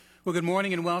Well, good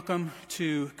morning and welcome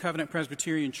to Covenant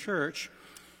Presbyterian Church.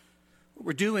 What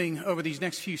we're doing over these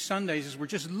next few Sundays is we're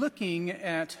just looking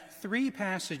at three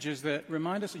passages that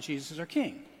remind us that Jesus is our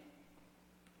King.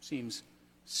 Seems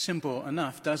simple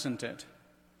enough, doesn't it?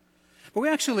 But we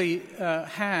actually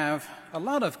have a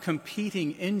lot of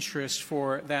competing interests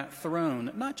for that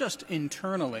throne, not just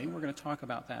internally, we're going to talk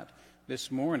about that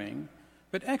this morning,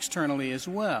 but externally as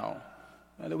well.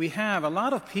 That we have a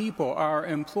lot of people, our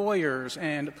employers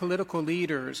and political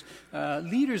leaders,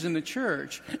 leaders in the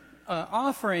church,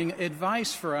 offering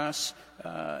advice for us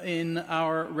in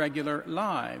our regular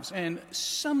lives. And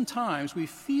sometimes we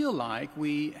feel like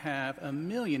we have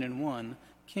 1,000,001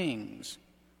 kings,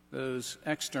 those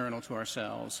external to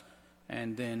ourselves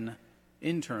and then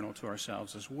internal to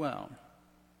ourselves as well.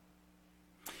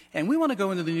 And we want to go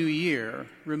into the new year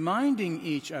reminding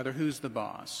each other who's the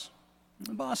boss.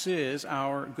 The boss is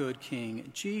our good King,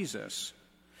 Jesus.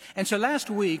 And so last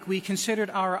week we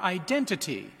considered our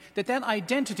identity, that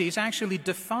identity is actually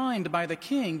defined by the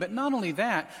King, but not only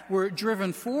that, we're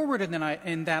driven forward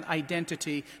in that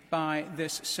identity by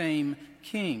this same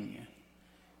King.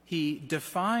 He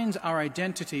defines our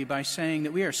identity by saying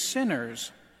that we are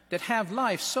sinners that have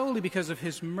life solely because of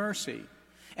His mercy.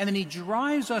 And then He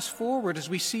drives us forward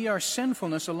as we see our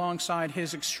sinfulness alongside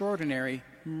His extraordinary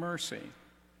mercy.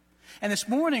 And this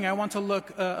morning, I want to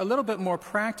look a little bit more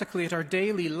practically at our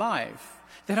daily life.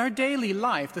 That our daily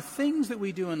life, the things that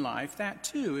we do in life, that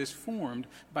too is formed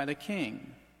by the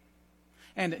King.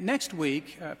 And next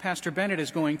week, Pastor Bennett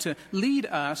is going to lead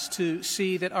us to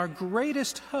see that our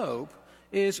greatest hope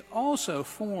is also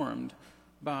formed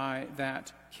by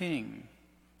that King.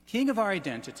 King of our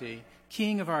identity,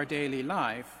 King of our daily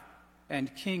life,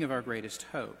 and King of our greatest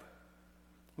hope.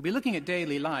 We'll be looking at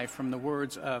daily life from the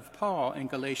words of Paul in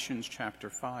Galatians chapter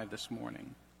 5 this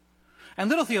morning. And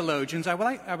little theologians, I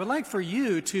would like for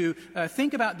you to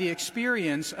think about the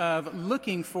experience of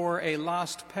looking for a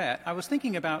lost pet. I was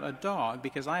thinking about a dog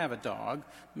because I have a dog.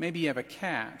 Maybe you have a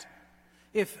cat.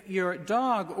 If your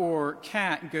dog or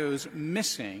cat goes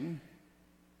missing,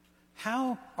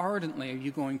 how ardently are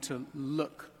you going to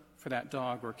look for that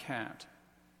dog or cat?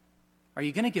 Are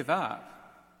you going to give up?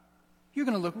 You're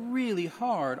going to look really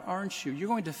hard, aren't you? You're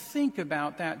going to think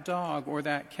about that dog or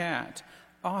that cat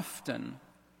often.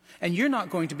 And you're not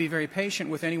going to be very patient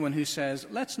with anyone who says,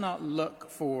 let's not look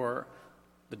for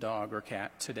the dog or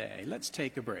cat today. Let's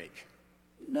take a break.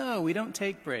 No, we don't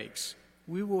take breaks.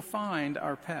 We will find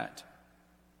our pet.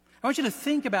 I want you to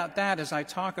think about that as I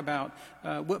talk about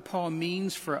what Paul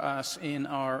means for us in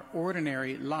our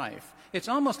ordinary life. It's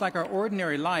almost like our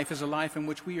ordinary life is a life in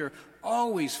which we are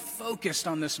always focused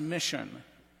on this mission.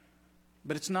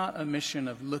 But it's not a mission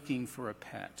of looking for a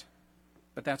pet.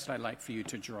 But that's what I'd like for you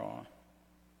to draw.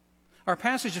 Our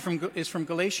passage is from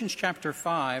Galatians chapter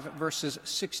 5, verses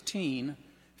 16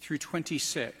 through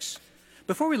 26.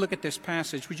 Before we look at this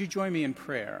passage, would you join me in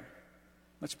prayer?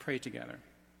 Let's pray together.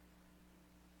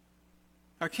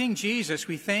 Our King Jesus,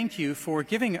 we thank you for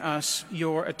giving us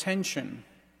your attention.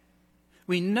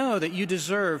 We know that you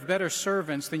deserve better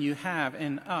servants than you have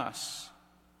in us,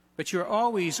 but you're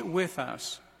always with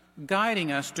us,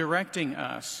 guiding us, directing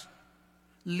us,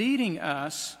 leading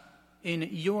us in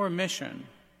your mission.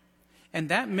 And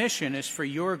that mission is for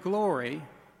your glory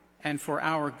and for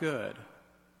our good.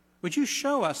 Would you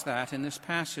show us that in this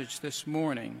passage this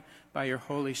morning by your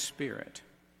Holy Spirit?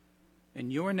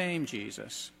 In your name,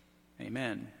 Jesus,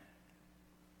 amen.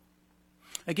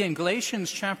 Again, Galatians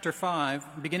chapter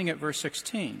 5, beginning at verse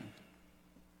 16.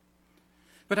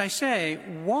 But I say,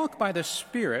 walk by the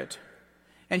Spirit,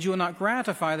 and you will not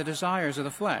gratify the desires of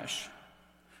the flesh.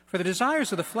 For the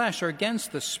desires of the flesh are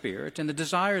against the Spirit, and the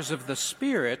desires of the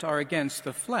Spirit are against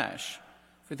the flesh.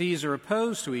 For these are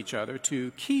opposed to each other to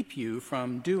keep you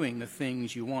from doing the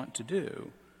things you want to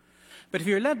do. But if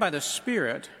you are led by the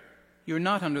Spirit, you are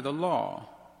not under the law.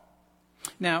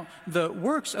 Now, the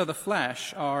works of the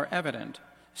flesh are evident: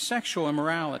 sexual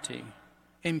immorality,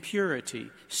 impurity,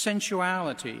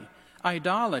 sensuality,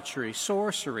 idolatry,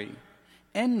 sorcery,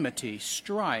 enmity,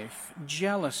 strife,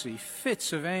 jealousy,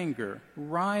 fits of anger,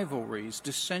 rivalries,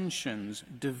 dissensions,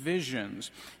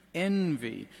 divisions,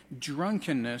 envy,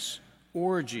 drunkenness,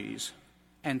 orgies,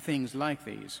 and things like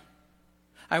these.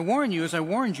 I warn you, as I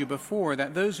warned you before,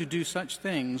 that those who do such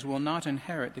things will not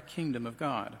inherit the kingdom of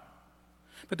God.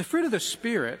 But the fruit of the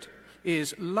Spirit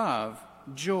is love,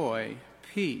 joy,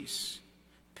 peace,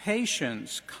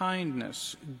 patience,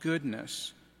 kindness,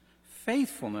 goodness,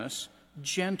 faithfulness,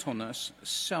 gentleness,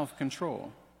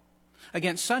 self-control.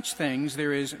 Against such things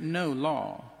there is no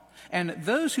law. And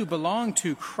those who belong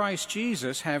to Christ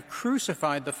Jesus have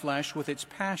crucified the flesh with its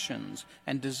passions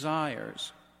and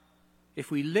desires. If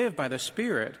we live by the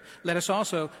Spirit, let us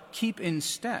also keep in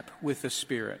step with the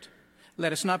Spirit.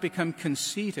 Let us not become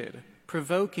conceited,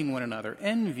 provoking one another,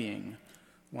 envying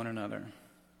one another.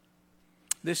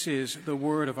 This is the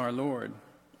word of our Lord.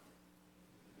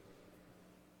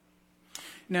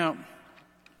 Now,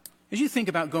 as you think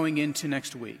about going into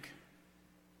next week,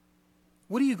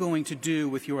 what are you going to do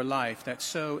with your life that's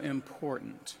so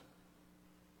important?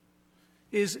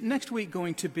 Is next week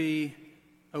going to be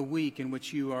a week in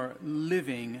which you are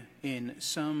living in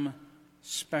some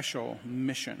special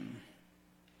mission?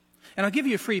 And I'll give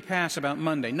you a free pass about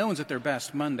Monday. No one's at their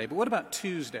best Monday, but what about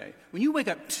Tuesday? When you wake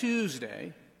up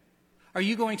Tuesday, are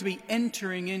you going to be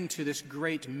entering into this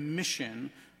great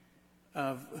mission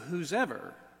of whose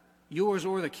ever, yours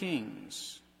or the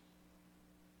King's?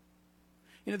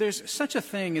 You know, there's such a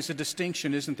thing as a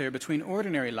distinction, isn't there, between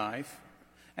ordinary life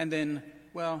and then,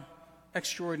 well,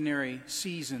 extraordinary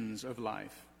seasons of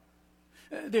life.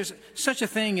 There's such a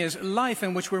thing as life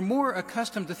in which we're more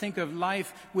accustomed to think of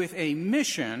life with a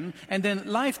mission, and then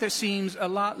life that seems a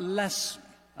lot less,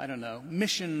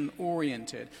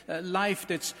 mission-oriented. Life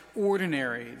that's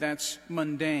ordinary, that's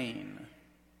mundane.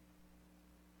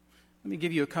 Let me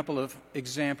give you a couple of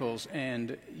examples,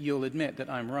 and you'll admit that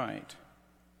I'm right.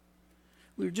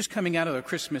 We were just coming out of the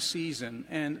Christmas season,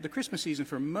 and the Christmas season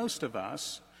for most of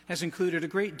us has included a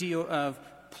great deal of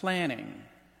planning,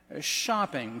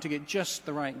 shopping to get just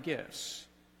the right gifts,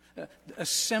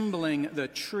 assembling the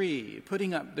tree,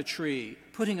 putting up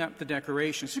the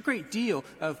decorations. It's a great deal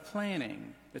of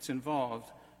planning that's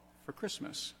involved for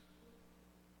Christmas.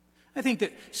 I think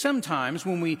that sometimes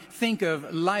when we think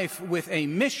of life with a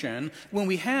mission, when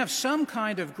we have some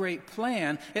kind of great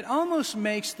plan, it almost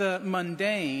makes the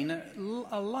mundane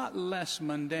a lot less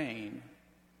mundane.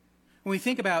 When we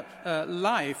think about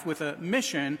life with a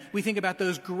mission, we think about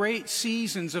those great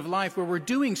seasons of life where we're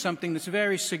doing something that's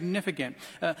very significant.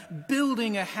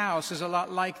 Building a house is a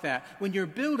lot like that. When you're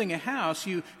building a house,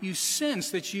 you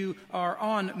sense that you are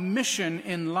on mission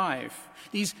in life.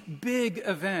 These big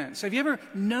events. Have you ever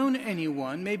known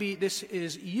anyone, maybe this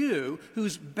is you,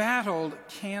 who's battled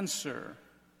cancer?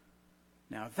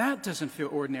 Now, that doesn't feel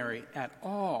ordinary at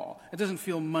all. It doesn't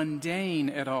feel mundane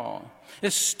at all.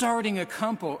 It's starting a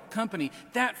company,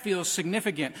 that feels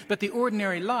significant. But the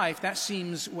ordinary life, that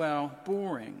seems,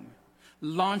 boring.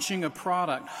 Launching a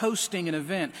product, hosting an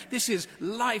event. This is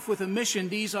life with a mission.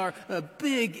 These are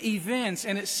big events.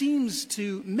 And it seems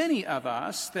to many of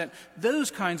us that those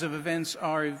kinds of events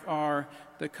are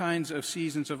the kinds of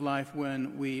seasons of life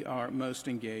when we are most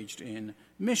engaged in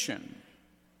mission.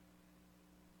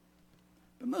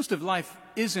 But most of life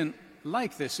isn't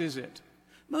like this, is it?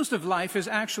 Most of life is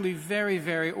actually very,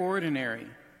 very ordinary.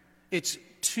 It's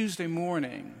Tuesday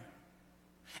morning.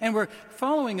 And we're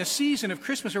following a season of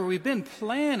Christmas where we've been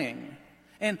planning.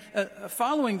 And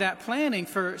following that planning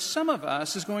for some of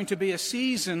us is going to be a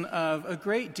season of a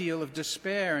great deal of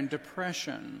despair and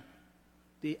depression.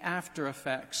 The after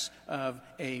effects of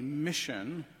a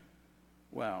mission,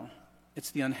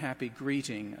 it's the unhappy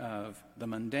greeting of the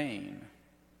mundane.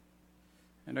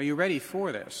 And are you ready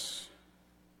for this?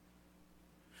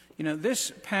 You know,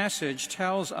 this passage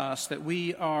tells us that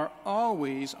we are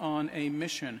always on a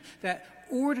mission, that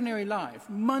ordinary life,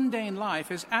 mundane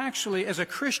life, is actually, as a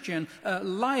Christian, a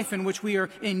life in which we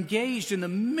are engaged in the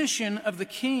mission of the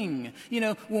King. You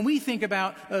know, when we think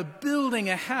about building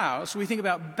a house, we think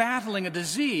about battling a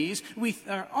disease,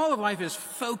 all of life is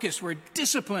focused, we're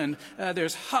disciplined,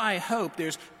 there's high hope,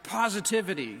 there's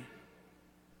positivity.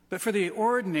 But for the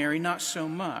ordinary, not so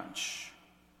much.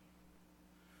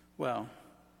 Well,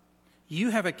 you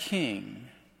have a king,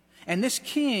 and this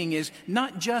king is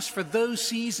not just for those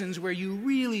seasons where you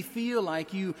really feel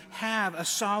like you have a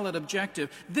solid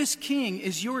objective. This king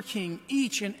is your king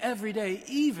each and every day,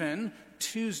 even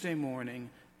Tuesday morning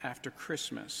after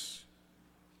Christmas.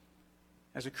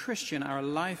 As a Christian, our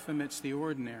life amidst the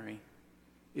ordinary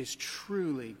is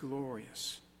truly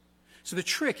glorious. So the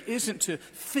trick isn't to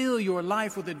fill your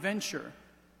life with adventure.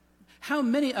 How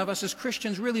many of us as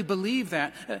Christians really believe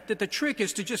that the trick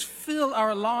is to just fill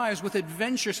our lives with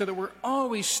adventure so that we're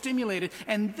always stimulated,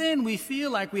 and then we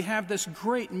feel like we have this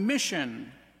great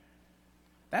mission?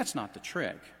 That's not the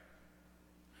trick.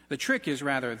 The trick is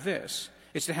rather this.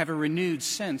 It's to have a renewed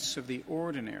sense of the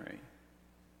ordinary,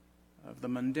 of the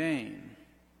mundane,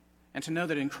 and to know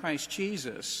that in Christ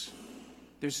Jesus,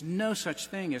 there's no such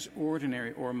thing as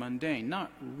ordinary or mundane,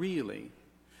 not really.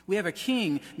 We have a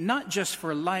king not just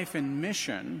for life and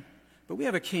mission, but we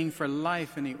have a king for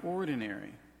life in the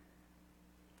ordinary.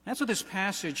 That's what this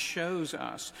passage shows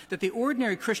us, that the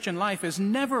ordinary Christian life is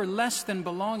never less than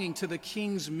belonging to the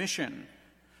king's mission.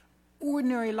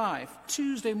 ordinary life,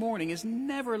 Tuesday morning, is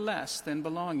never less than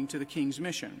belonging to the King's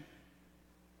mission.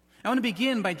 I want to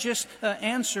begin by just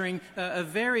answering a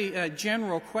very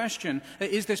general question.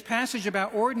 Is this passage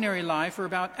about ordinary life or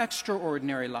about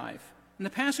extraordinary life? And the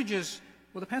passage is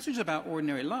about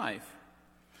ordinary life.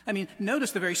 I mean,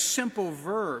 notice the very simple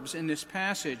verbs in this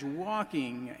passage: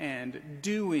 walking and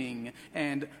doing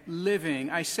and living.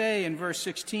 I say in verse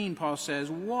 16, Paul says,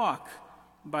 walk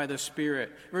by the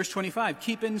Spirit. Verse 25,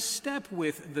 keep in step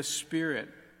with the Spirit.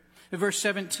 Verse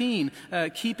 17,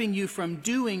 keeping you from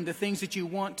doing the things that you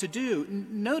want to do.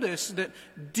 Notice that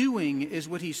doing is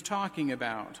what he's talking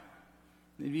about.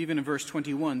 Even in verse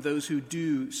 21, those who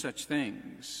do such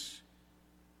things.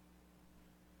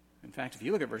 In fact, if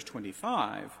you look at verse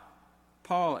 25,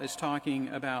 Paul is talking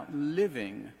about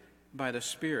living by the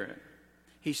Spirit.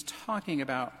 He's talking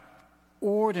about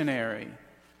ordinary,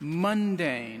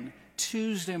 mundane,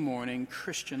 Tuesday morning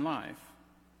Christian life.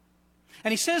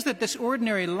 And he says that this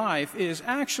ordinary life is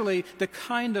actually the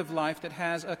kind of life that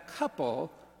has a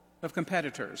couple of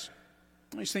competitors.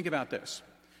 Let's think about this.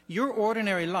 Your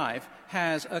ordinary life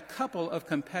has a couple of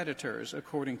competitors,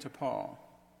 according to Paul.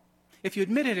 If you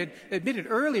admitted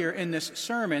earlier in this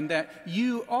sermon that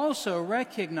you also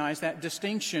recognize that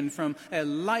distinction from a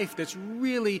life that's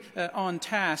really on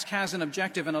task, has an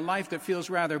objective, and a life that feels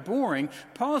rather boring,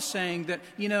 Paul's saying that,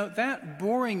 that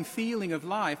boring feeling of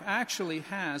life actually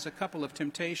has a couple of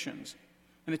temptations.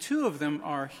 And the two of them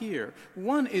are here.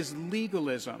 One is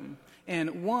legalism,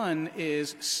 and one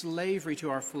is slavery to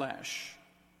our flesh.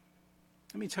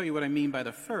 Let me tell you what I mean by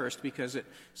the first, because it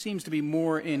seems to be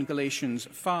more in Galatians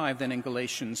 5 than in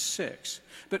Galatians 6.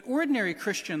 But ordinary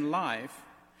Christian life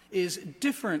is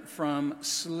different from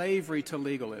slavery to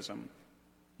legalism.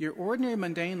 Your ordinary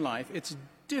mundane life, it's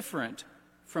different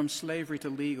from slavery to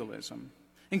legalism.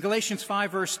 In Galatians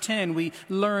 5, verse 10, we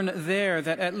learn there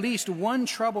that at least one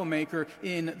troublemaker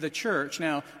in the church.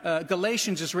 Now,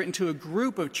 Galatians is written to a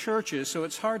group of churches, so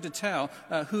it's hard to tell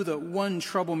who the one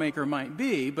troublemaker might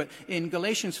be. But in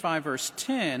Galatians 5, verse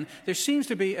 10, there seems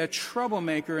to be a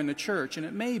troublemaker in the church, and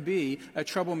it may be a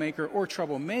troublemaker or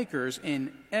troublemakers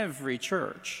in every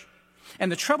church. And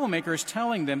the troublemaker is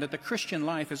telling them that the Christian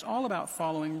life is all about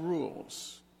following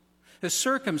rules. The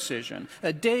circumcision,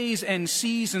 days and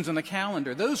seasons on the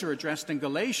calendar, those are addressed in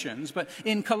Galatians. But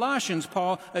in Colossians,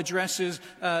 Paul addresses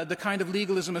the kind of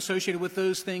legalism associated with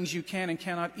those things you can and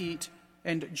cannot eat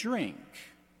and drink.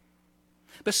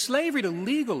 But slavery to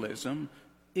legalism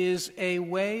is a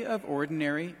way of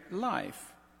ordinary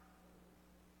life.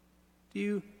 Do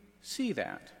you see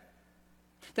that?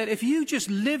 That if you just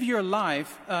live your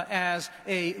life as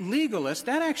a legalist,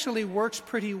 that actually works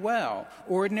pretty well.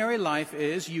 Ordinary life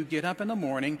is you get up in the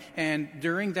morning, and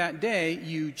during that day,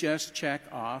 you just check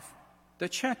off the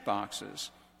check boxes.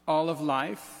 All of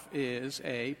life is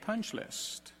a punch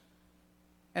list.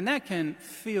 And that can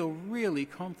feel really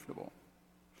comfortable.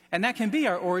 And that can be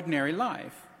our ordinary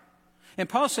life. And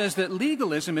Paul says that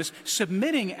legalism is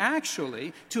submitting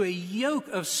actually to a yoke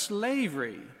of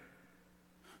slavery,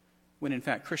 when in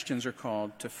fact Christians are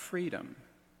called to freedom.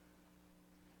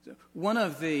 One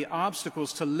of the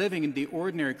obstacles to living in the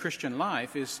ordinary Christian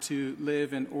life is to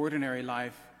live an ordinary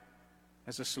life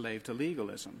as a slave to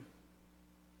legalism.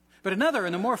 But another,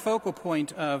 and the more focal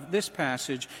point of this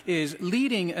passage, is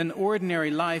leading an ordinary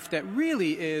life that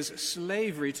really is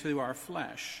slavery to our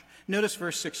flesh. Notice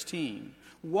verse 16.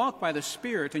 Walk by the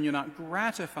Spirit, and you'll not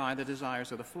gratify the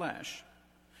desires of the flesh.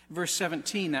 Verse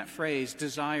 17, that phrase,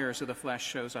 desires of the flesh,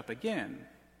 shows up again.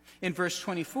 In verse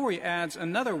 24, he adds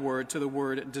another word to the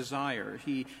word desire.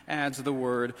 He adds the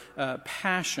word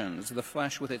passions, the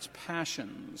flesh with its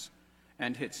passions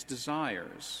and its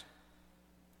desires.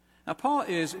 Now, Paul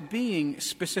is being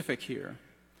specific here.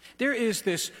 There is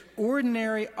this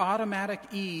ordinary, automatic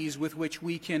ease with which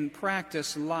we can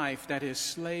practice life that is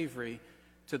slavery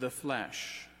to the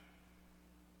flesh.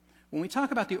 When we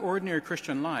talk about the ordinary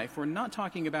Christian life, we're not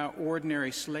talking about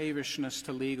ordinary slavishness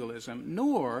to legalism,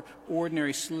 nor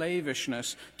ordinary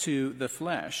slavishness to the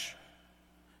flesh.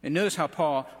 And notice how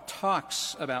Paul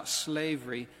talks about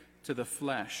slavery to the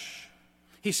flesh.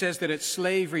 He says that it's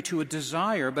slavery to a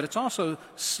desire, but it's also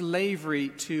slavery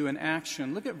to an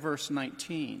action. Look at verse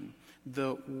 19,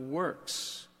 the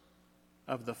works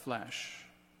of the flesh.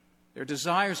 There are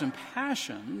desires and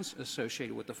passions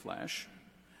associated with the flesh.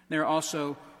 There are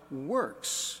also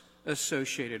works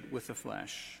associated with the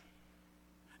flesh.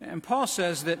 And Paul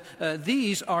says that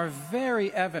these are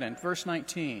very evident. Verse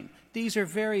 19, these are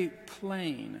very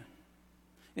plain.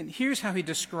 And here's how he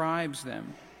describes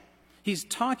them. He's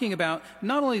talking about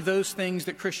not only those things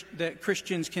that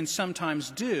Christians can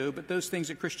sometimes do, but those things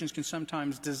that Christians can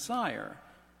sometimes desire.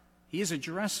 He is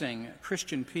addressing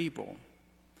Christian people.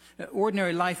 The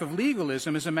ordinary life of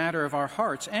legalism is a matter of our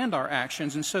hearts and our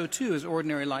actions, and so too is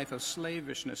ordinary life of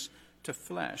slavishness to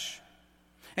flesh.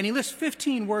 And he lists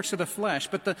 15 works of the flesh,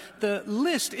 but the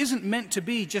list isn't meant to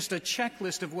be just a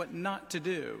checklist of what not to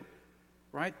do,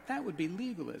 right? That would be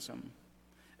legalism.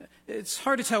 It's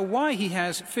hard to tell why he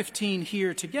has 15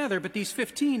 here together, but these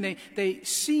 15, they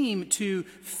seem to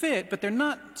fit, but they're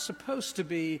not supposed to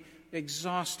be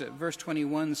exhaustive. Verse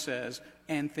 21 says,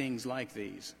 and things like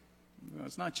these. Well,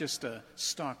 it's not just a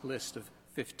stock list of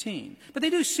 15. But they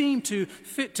do seem to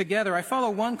fit together. I follow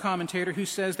one commentator who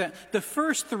says that the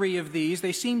first three of these,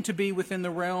 they seem to be within the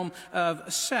realm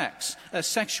of sex,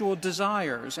 sexual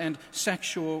desires, and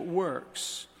sexual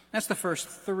works. That's the first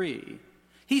three.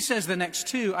 He says the next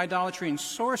two, idolatry and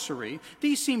sorcery,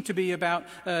 these seem to be about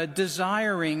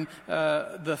desiring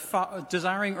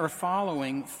or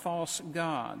following false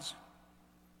gods.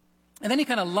 And then he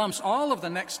kind of lumps all of the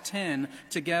next 10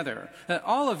 together.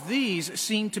 All of these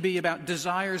seem to be about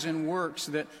desires and works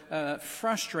that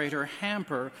frustrate or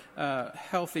hamper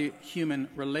healthy human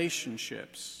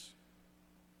relationships.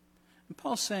 And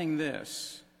Paul's saying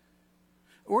this: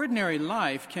 ordinary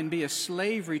life can be a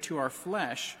slavery to our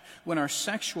flesh when our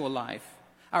sexual life,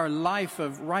 our life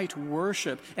of right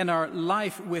worship, and our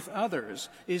life with others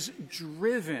is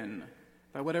driven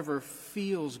by whatever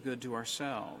feels good to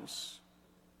ourselves.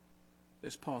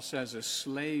 This, Paul says, is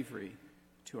slavery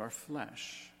to our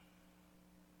flesh.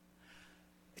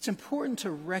 It's important to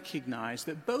recognize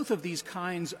that both of these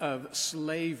kinds of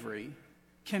slavery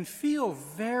can feel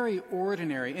very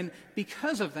ordinary, and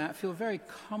because of that, feel very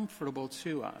comfortable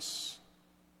to us.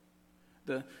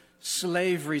 The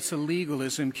slavery to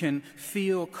legalism can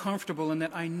feel comfortable in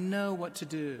that I know what to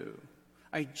do.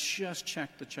 I just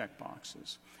check the check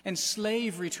boxes. And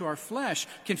slavery to our flesh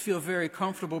can feel very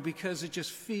comfortable because it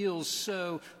just feels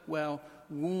so,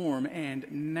 warm and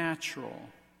natural.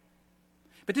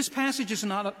 But this passage is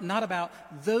not about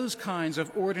those kinds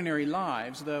of ordinary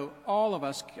lives, though all of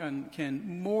us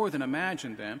can more than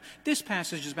imagine them. This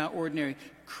passage is about ordinary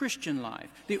Christian life.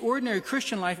 The ordinary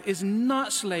Christian life is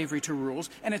not slavery to rules,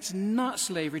 and it's not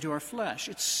slavery to our flesh.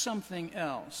 It's something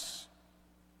else.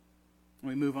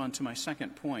 We move on to my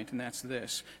second point, and that's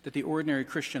this, that the ordinary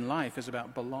Christian life is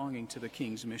about belonging to the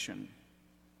King's mission.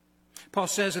 Paul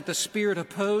says that the Spirit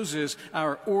opposes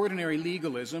our ordinary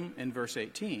legalism in verse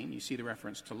 18. You see the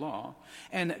reference to law.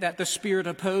 And that the Spirit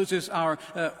opposes our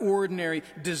ordinary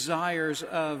desires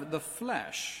of the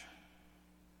flesh.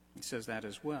 He says that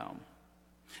as well.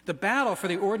 The battle for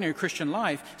the ordinary Christian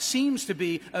life seems to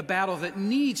be a battle that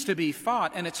needs to be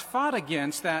fought, and it's fought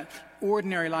against that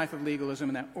ordinary life of legalism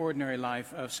and that ordinary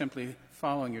life of simply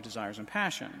following your desires and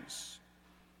passions.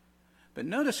 But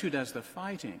notice who does the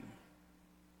fighting.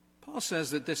 Paul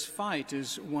says that this fight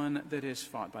is one that is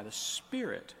fought by the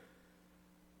Spirit.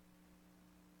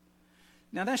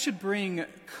 Now, that should bring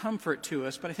comfort to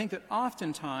us, but I think that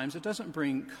oftentimes it doesn't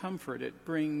bring comfort. It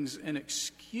brings an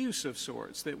excuse of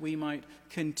sorts that we might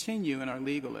continue in our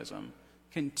legalism,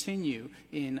 continue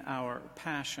in our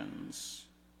passions.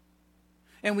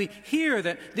 And we hear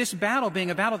that this battle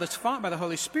being a battle that's fought by the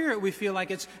Holy Spirit, we feel like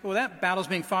that battle's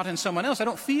being fought in someone else. I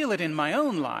don't feel it in my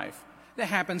own life. That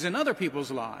happens in other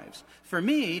people's lives. For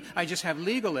me, I just have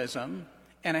legalism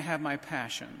and I have my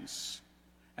passions.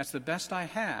 That's the best I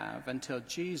have until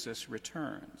Jesus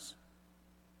returns.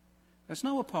 That's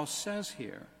not what Paul says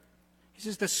here. He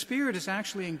says the Spirit is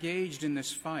actually engaged in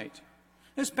this fight.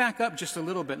 Let's back up just a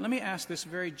little bit. Let me ask this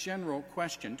very general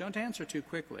question. Don't answer too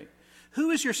quickly.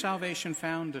 Who is your salvation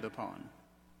founded upon?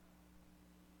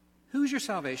 Who is your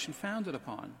salvation founded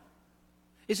upon?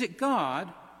 Is it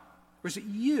God or is it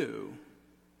you?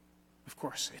 Of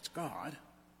course, it's God.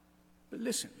 But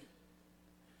listen,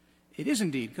 it is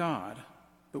indeed God.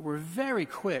 But we're very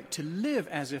quick to live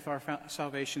as if our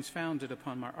salvation's founded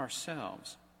upon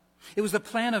ourselves. It was the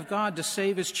plan of God to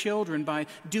save his children by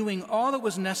doing all that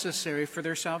was necessary for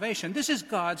their salvation. This is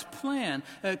God's plan.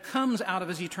 It comes out of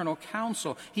his eternal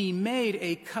counsel. He made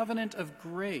a covenant of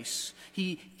grace.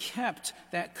 He kept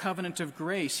that covenant of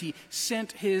grace. He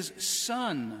sent his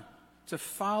Son to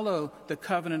follow the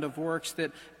covenant of works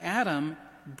that Adam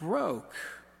broke.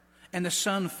 And the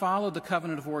Son followed the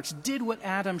covenant of works, did what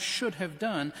Adam should have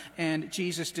done, and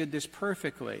Jesus did this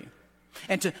perfectly.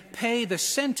 And to pay the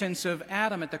sentence of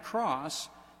Adam at the cross,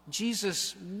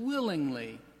 Jesus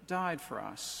willingly died for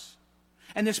us.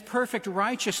 And this perfect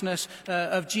righteousness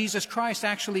of Jesus Christ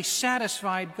actually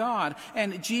satisfied God.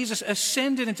 And Jesus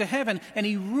ascended into heaven, and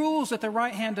he rules at the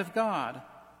right hand of God.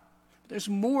 There's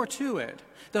more to it.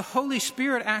 The Holy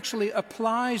Spirit actually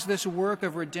applies this work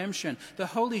of redemption. The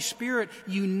Holy Spirit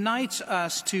unites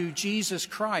us to Jesus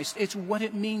Christ. It's what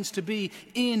it means to be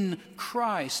in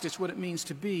Christ. It's what it means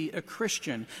to be a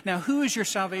Christian. Now, who is your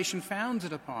salvation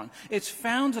founded upon? It's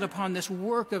founded upon this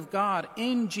work of God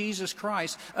in Jesus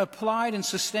Christ, applied and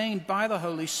sustained by the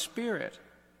Holy Spirit.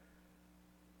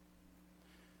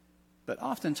 But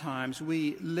oftentimes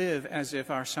we live as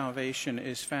if our salvation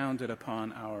is founded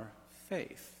upon our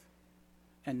faith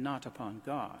and not upon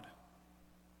God.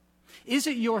 Is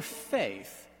it your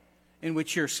faith in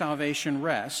which your salvation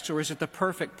rests, or is it the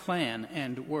perfect plan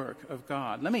and work of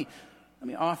God? Let me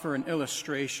offer an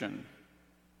illustration.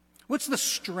 What's the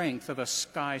strength of a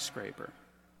skyscraper?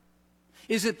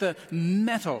 Is it the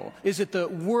metal? Is it the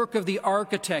work of the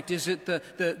architect? Is it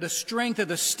the strength of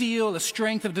the steel, the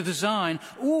strength of the design?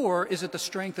 Or is it the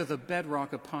strength of the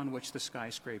bedrock upon which the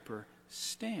skyscraper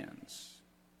stands?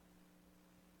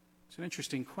 It's an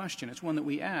interesting question. It's one that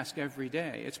we ask every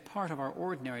day. It's part of our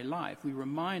ordinary life. We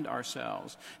remind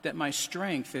ourselves that my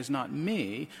strength is not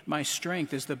me. My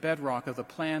strength is the bedrock of the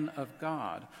plan of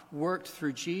God, worked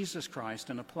through Jesus Christ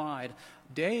and applied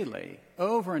daily,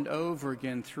 over and over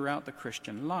again throughout the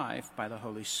Christian life by the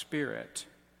Holy Spirit.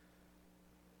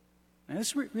 And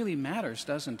this really matters,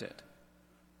 doesn't it?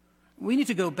 We need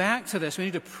to go back to this. We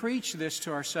need to preach this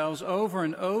to ourselves over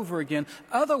and over again.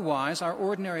 Otherwise, our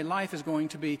ordinary life is going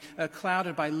to be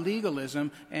clouded by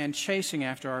legalism and chasing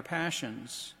after our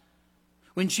passions.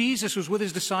 When Jesus was with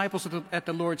his disciples at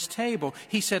the Lord's table,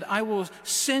 he said, "I will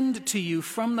send to you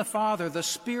from the Father the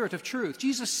Spirit of truth."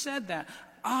 Jesus said that.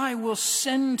 I will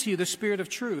send to you the Spirit of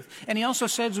truth. And he also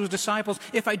said to his disciples,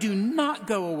 if I do not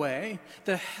go away,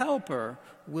 the Helper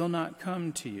will not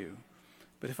come to you.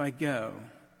 But if I go,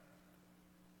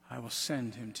 I will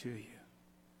send him to you.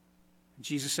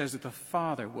 Jesus says that the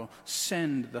Father will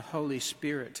send the Holy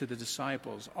Spirit to the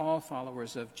disciples, all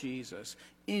followers of Jesus,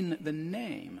 in the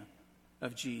name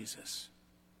of Jesus.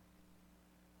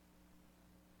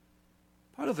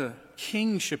 Part of the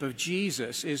kingship of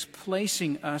Jesus is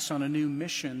placing us on a new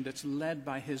mission that's led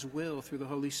by his will through the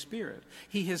Holy Spirit.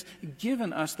 He has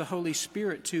given us the Holy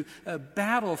Spirit to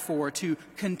battle for, to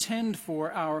contend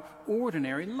for our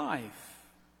ordinary life.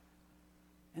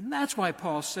 And that's why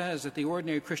Paul says that the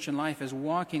ordinary Christian life is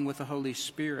walking with the Holy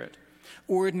Spirit.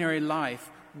 Ordinary life,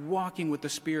 walking with the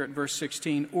Spirit, verse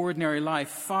 16. Ordinary life,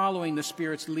 following the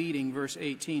Spirit's leading, verse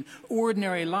 18.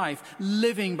 Ordinary life,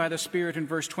 living by the Spirit in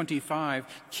verse 25.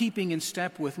 Keeping in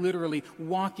step with, literally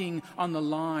walking on the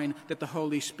line that the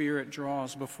Holy Spirit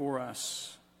draws before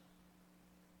us.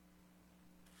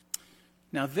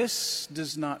 Now, this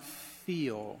does not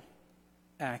feel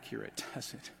accurate,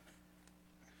 does it?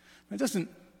 It doesn't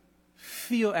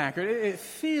feel accurate. It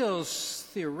feels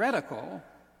theoretical,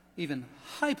 even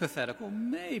hypothetical.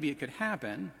 Maybe it could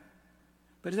happen,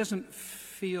 but it doesn't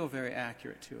feel very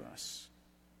accurate to us.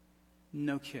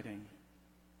 No kidding.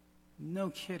 No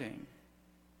kidding.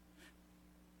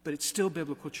 But it's still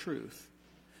biblical truth.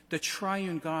 The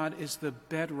triune God is the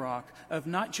bedrock of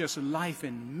not just life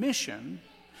and mission.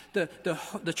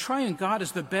 The triune God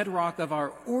is the bedrock of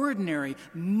our ordinary,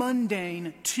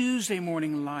 mundane, Tuesday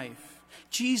morning life.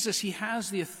 Jesus, he has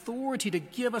the authority to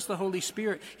give us the Holy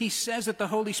Spirit. He says that the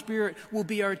Holy Spirit will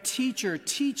be our teacher,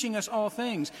 teaching us all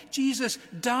things. Jesus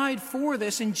died for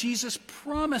this, and Jesus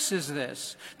promises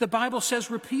this. The Bible says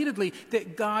repeatedly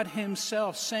that God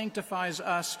himself sanctifies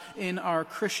us in our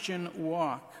Christian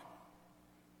walk.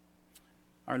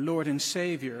 Our Lord and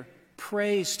Savior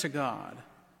prays to God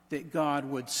that God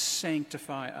would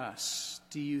sanctify us.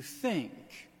 Do you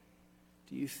think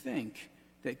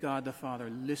that God the Father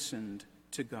listened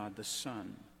to God the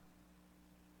Son?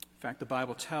 In fact, the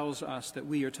Bible tells us that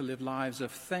we are to live lives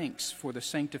of thanks for the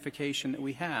sanctification that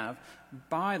we have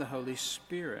by the Holy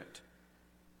Spirit.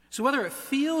 So whether it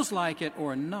feels like it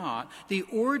or not, the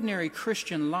ordinary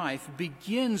Christian life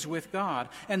begins with God,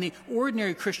 and the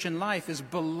ordinary Christian life is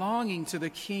belonging to the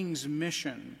King's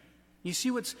mission. You see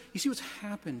what's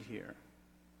happened here?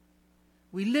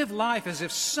 We live life as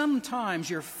if sometimes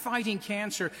you're fighting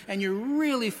cancer and you're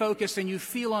really focused and you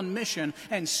feel on mission,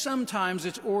 and sometimes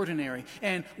it's ordinary.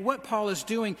 And what Paul is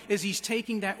doing is he's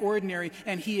taking that ordinary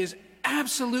and he is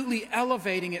absolutely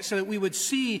elevating it so that we would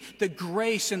see the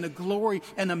grace and the glory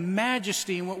and the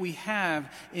majesty in what we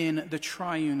have in the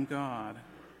triune God.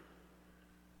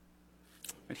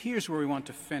 But here's where we want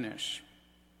to finish.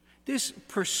 This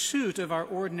pursuit of our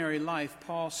ordinary life,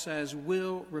 Paul says,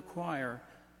 will require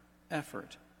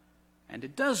effort. And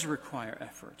it does require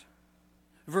effort.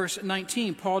 Verse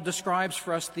 19, Paul describes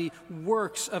for us the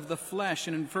works of the flesh.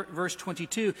 And in verse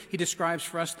 22, he describes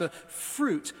for us the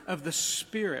fruit of the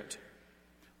Spirit.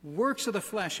 works of the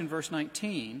flesh in verse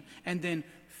 19, and then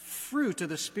fruit of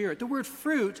the Spirit. The word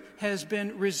fruit has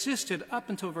been resisted up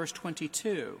until verse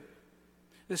 22.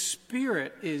 The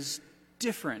Spirit is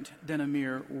different than a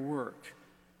mere work.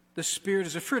 The Spirit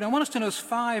is a fruit. I want us to notice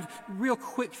 5 real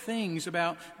quick things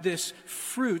about this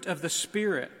fruit of the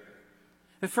Spirit.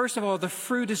 First of all, the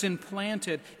fruit is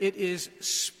implanted. It is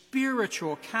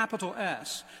spiritual, capital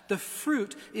S. The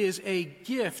fruit is a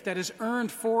gift that is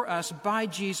earned for us by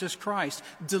Jesus Christ,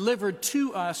 delivered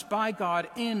to us by God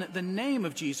in the name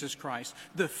of Jesus Christ.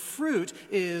 The fruit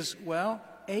is, well,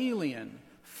 alien,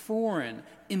 foreign,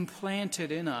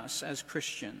 implanted in us as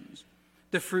Christians.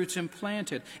 The fruit's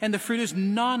implanted. And the fruit is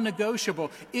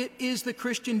non-negotiable. It is the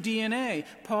Christian DNA.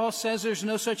 Paul says there's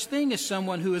no such thing as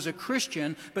someone who is a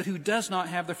Christian, but who does not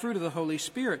have the fruit of the Holy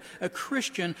Spirit. A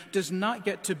Christian does not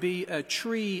get to be a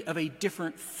tree of a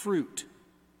different fruit.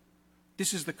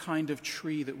 This is the kind of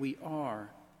tree that we are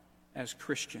as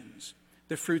Christians.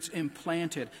 The fruit's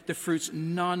implanted. The fruit's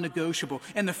non-negotiable.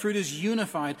 And the fruit is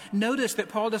unified. Notice that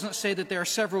Paul doesn't say that there are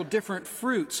several different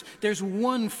fruits. There's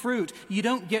one fruit. You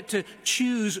don't get to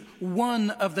choose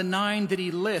one of the 9 that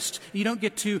he lists. You don't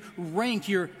get to rank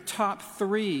your top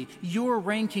 3. Your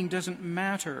ranking doesn't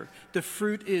matter. The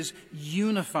fruit is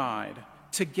unified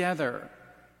together.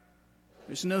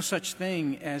 There's no such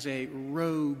thing as a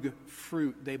rogue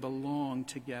fruit. They belong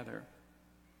together.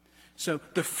 So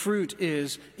the fruit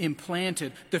is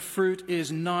implanted. The fruit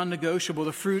is non-negotiable.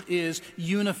 The fruit is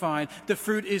unified. The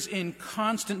fruit is in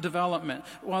constant development.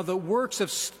 While the works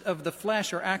of the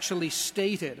flesh are actually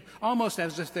stated, almost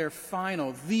as if they're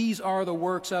final. These are the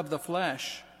works of the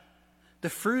flesh.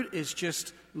 The fruit is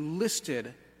just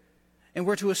listed. And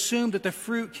we're to assume that the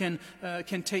fruit can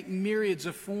take myriads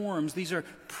of forms. These are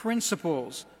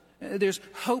principles. There's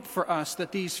hope for us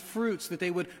that these fruits, that they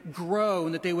would grow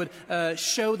and that they would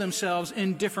show themselves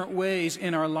in different ways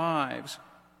in our lives.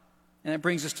 And that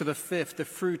brings us to the 5th. The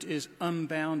fruit is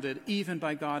unbounded, even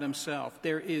by God himself.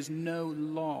 There is no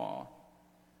law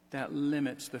that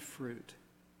limits the fruit.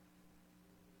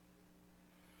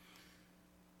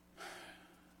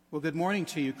 Well, good morning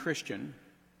to you, Christian.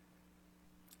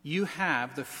 You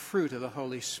have the fruit of the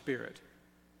Holy Spirit.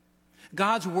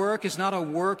 God's work is not a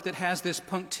work that has this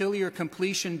punctiliar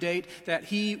completion date that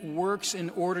he works in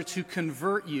order to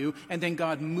convert you, and then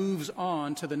God moves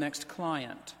on to the next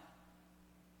client.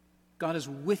 God is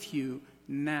with you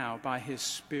now by his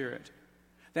Spirit.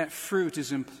 That fruit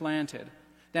is implanted.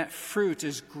 That fruit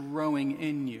is growing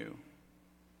in you.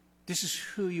 This is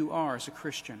who you are as a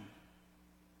Christian.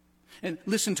 And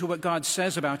listen to what God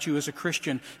says about you as a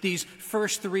Christian. These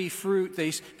first 3 fruit,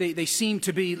 they seem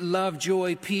to be love,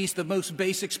 joy, peace, the most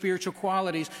basic spiritual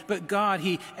qualities. But God,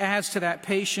 he adds to that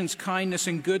patience, kindness,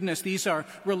 and goodness. These are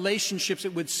relationships,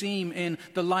 it would seem, in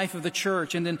the life of the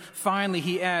church. And then finally,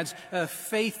 he adds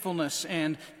faithfulness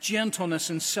and gentleness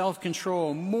and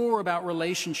self-control. More about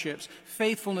relationships,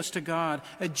 faithfulness to God,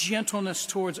 a gentleness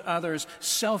towards others,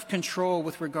 self-control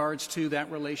with regards to that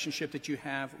relationship that you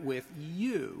have with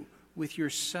you. With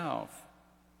yourself.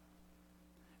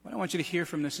 What I want you to hear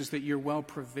from this is that you're well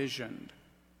provisioned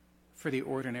for the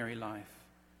ordinary life.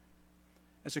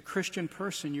 As a Christian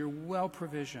person, you're well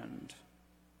provisioned,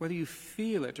 whether you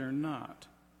feel it or not.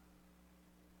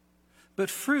 But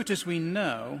fruit, as we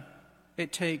know,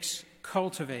 it takes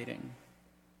cultivating.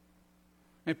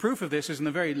 And proof of this is in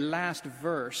the very last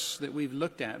verse that we've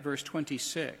looked at, verse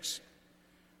 26.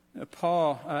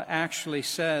 Paul actually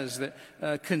says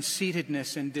that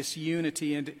conceitedness and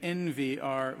disunity and envy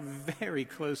are very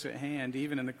close at hand,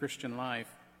 even in the Christian life.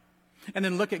 And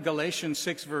then look at Galatians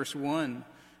 6, verse 1.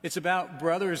 It's about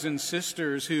brothers and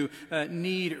sisters who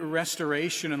need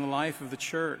restoration in the life of the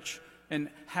church and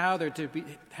how they're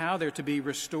to be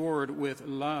restored with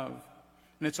love.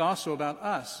 And it's also about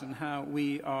us and how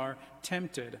we are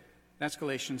tempted. That's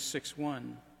Galatians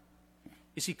 6:1.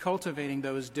 You see, cultivating,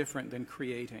 though, is different than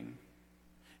creating.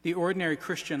 The ordinary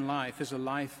Christian life is a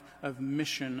life of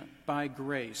mission by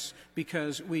grace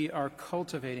because we are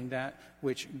cultivating that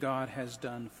which God has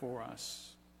done for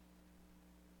us.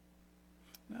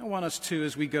 I want us to,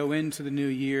 as we go into the new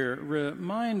year,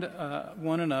 remind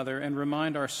one another and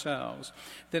remind ourselves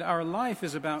that our life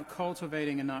is about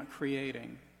cultivating and not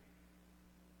creating.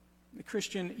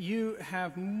 Christian, you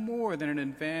have more than an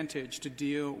advantage to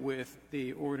deal with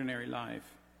the ordinary life.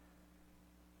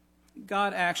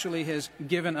 God actually has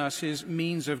given us his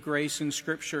means of grace in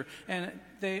Scripture, and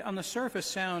they, on the surface,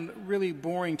 sound really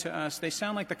boring to us. They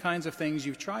sound like the kinds of things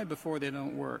you've tried before, they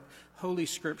don't work. Holy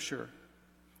Scripture.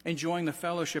 enjoying the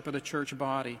fellowship of the church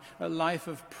body, a life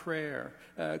of prayer,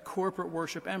 corporate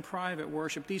worship and private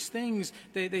worship. These things,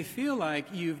 they feel like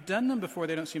you've done them before.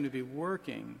 They don't seem to be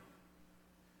working.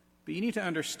 But you need to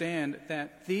understand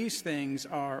that these things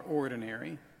are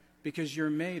ordinary because you're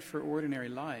made for ordinary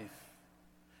life.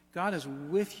 God is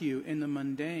with you in the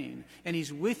mundane, and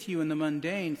He's with you in the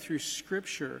mundane through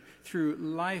Scripture, through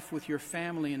life with your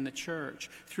family in the church,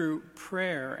 through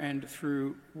prayer and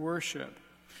through worship.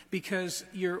 Because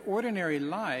your ordinary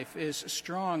life is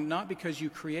strong not because you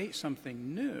create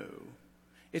something new.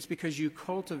 It's because you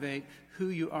cultivate who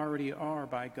you already are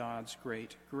by God's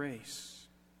great grace.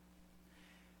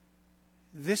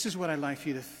 This is what I'd like for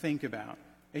you to think about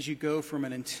as you go from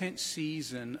an intense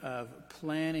season of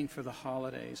planning for the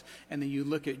holidays, and then you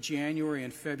look at January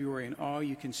and February, and all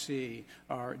you can see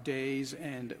are days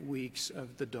and weeks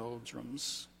of the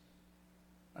doldrums.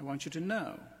 I want you to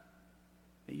know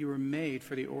that you were made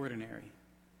for the ordinary,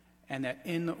 and that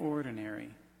in the ordinary,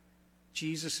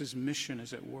 Jesus' mission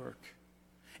is at work.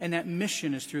 And that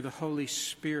mission is through the Holy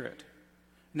Spirit.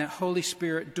 And that Holy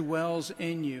Spirit dwells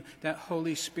in you. That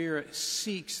Holy Spirit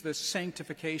seeks the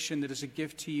sanctification that is a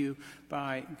gift to you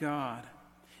by God.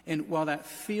 And while that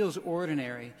feels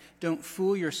ordinary, don't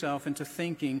fool yourself into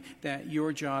thinking that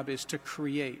your job is to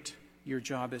create. Your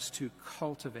job is to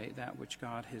cultivate that which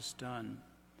God has done.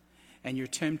 And you're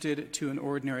tempted to an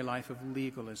ordinary life of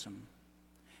legalism.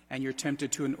 And you're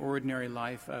tempted to an ordinary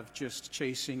life of just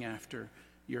chasing after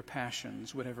your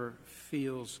passions, whatever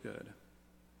feels good.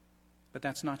 But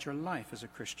that's not your life as a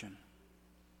Christian.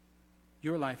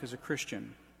 Your life as a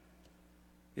Christian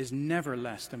is never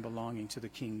less than belonging to the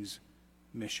King's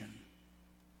mission.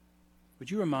 Would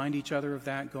you remind each other of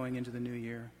that going into the new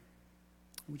year?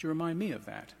 Would you remind me of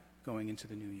that going into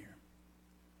the new year?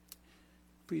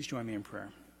 Please join me in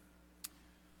prayer.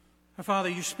 Our Father,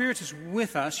 your Spirit is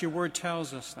with us. Your word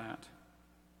tells us that.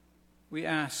 We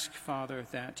ask, Father,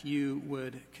 that you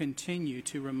would continue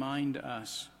to remind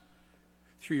us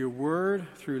through your word,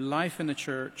 through life in the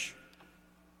church,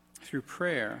 through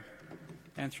prayer,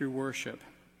 and through worship,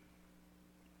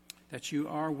 that you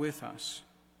are with us,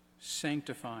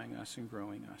 sanctifying us and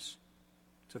growing us.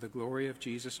 To the glory of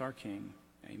Jesus our King,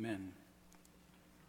 amen.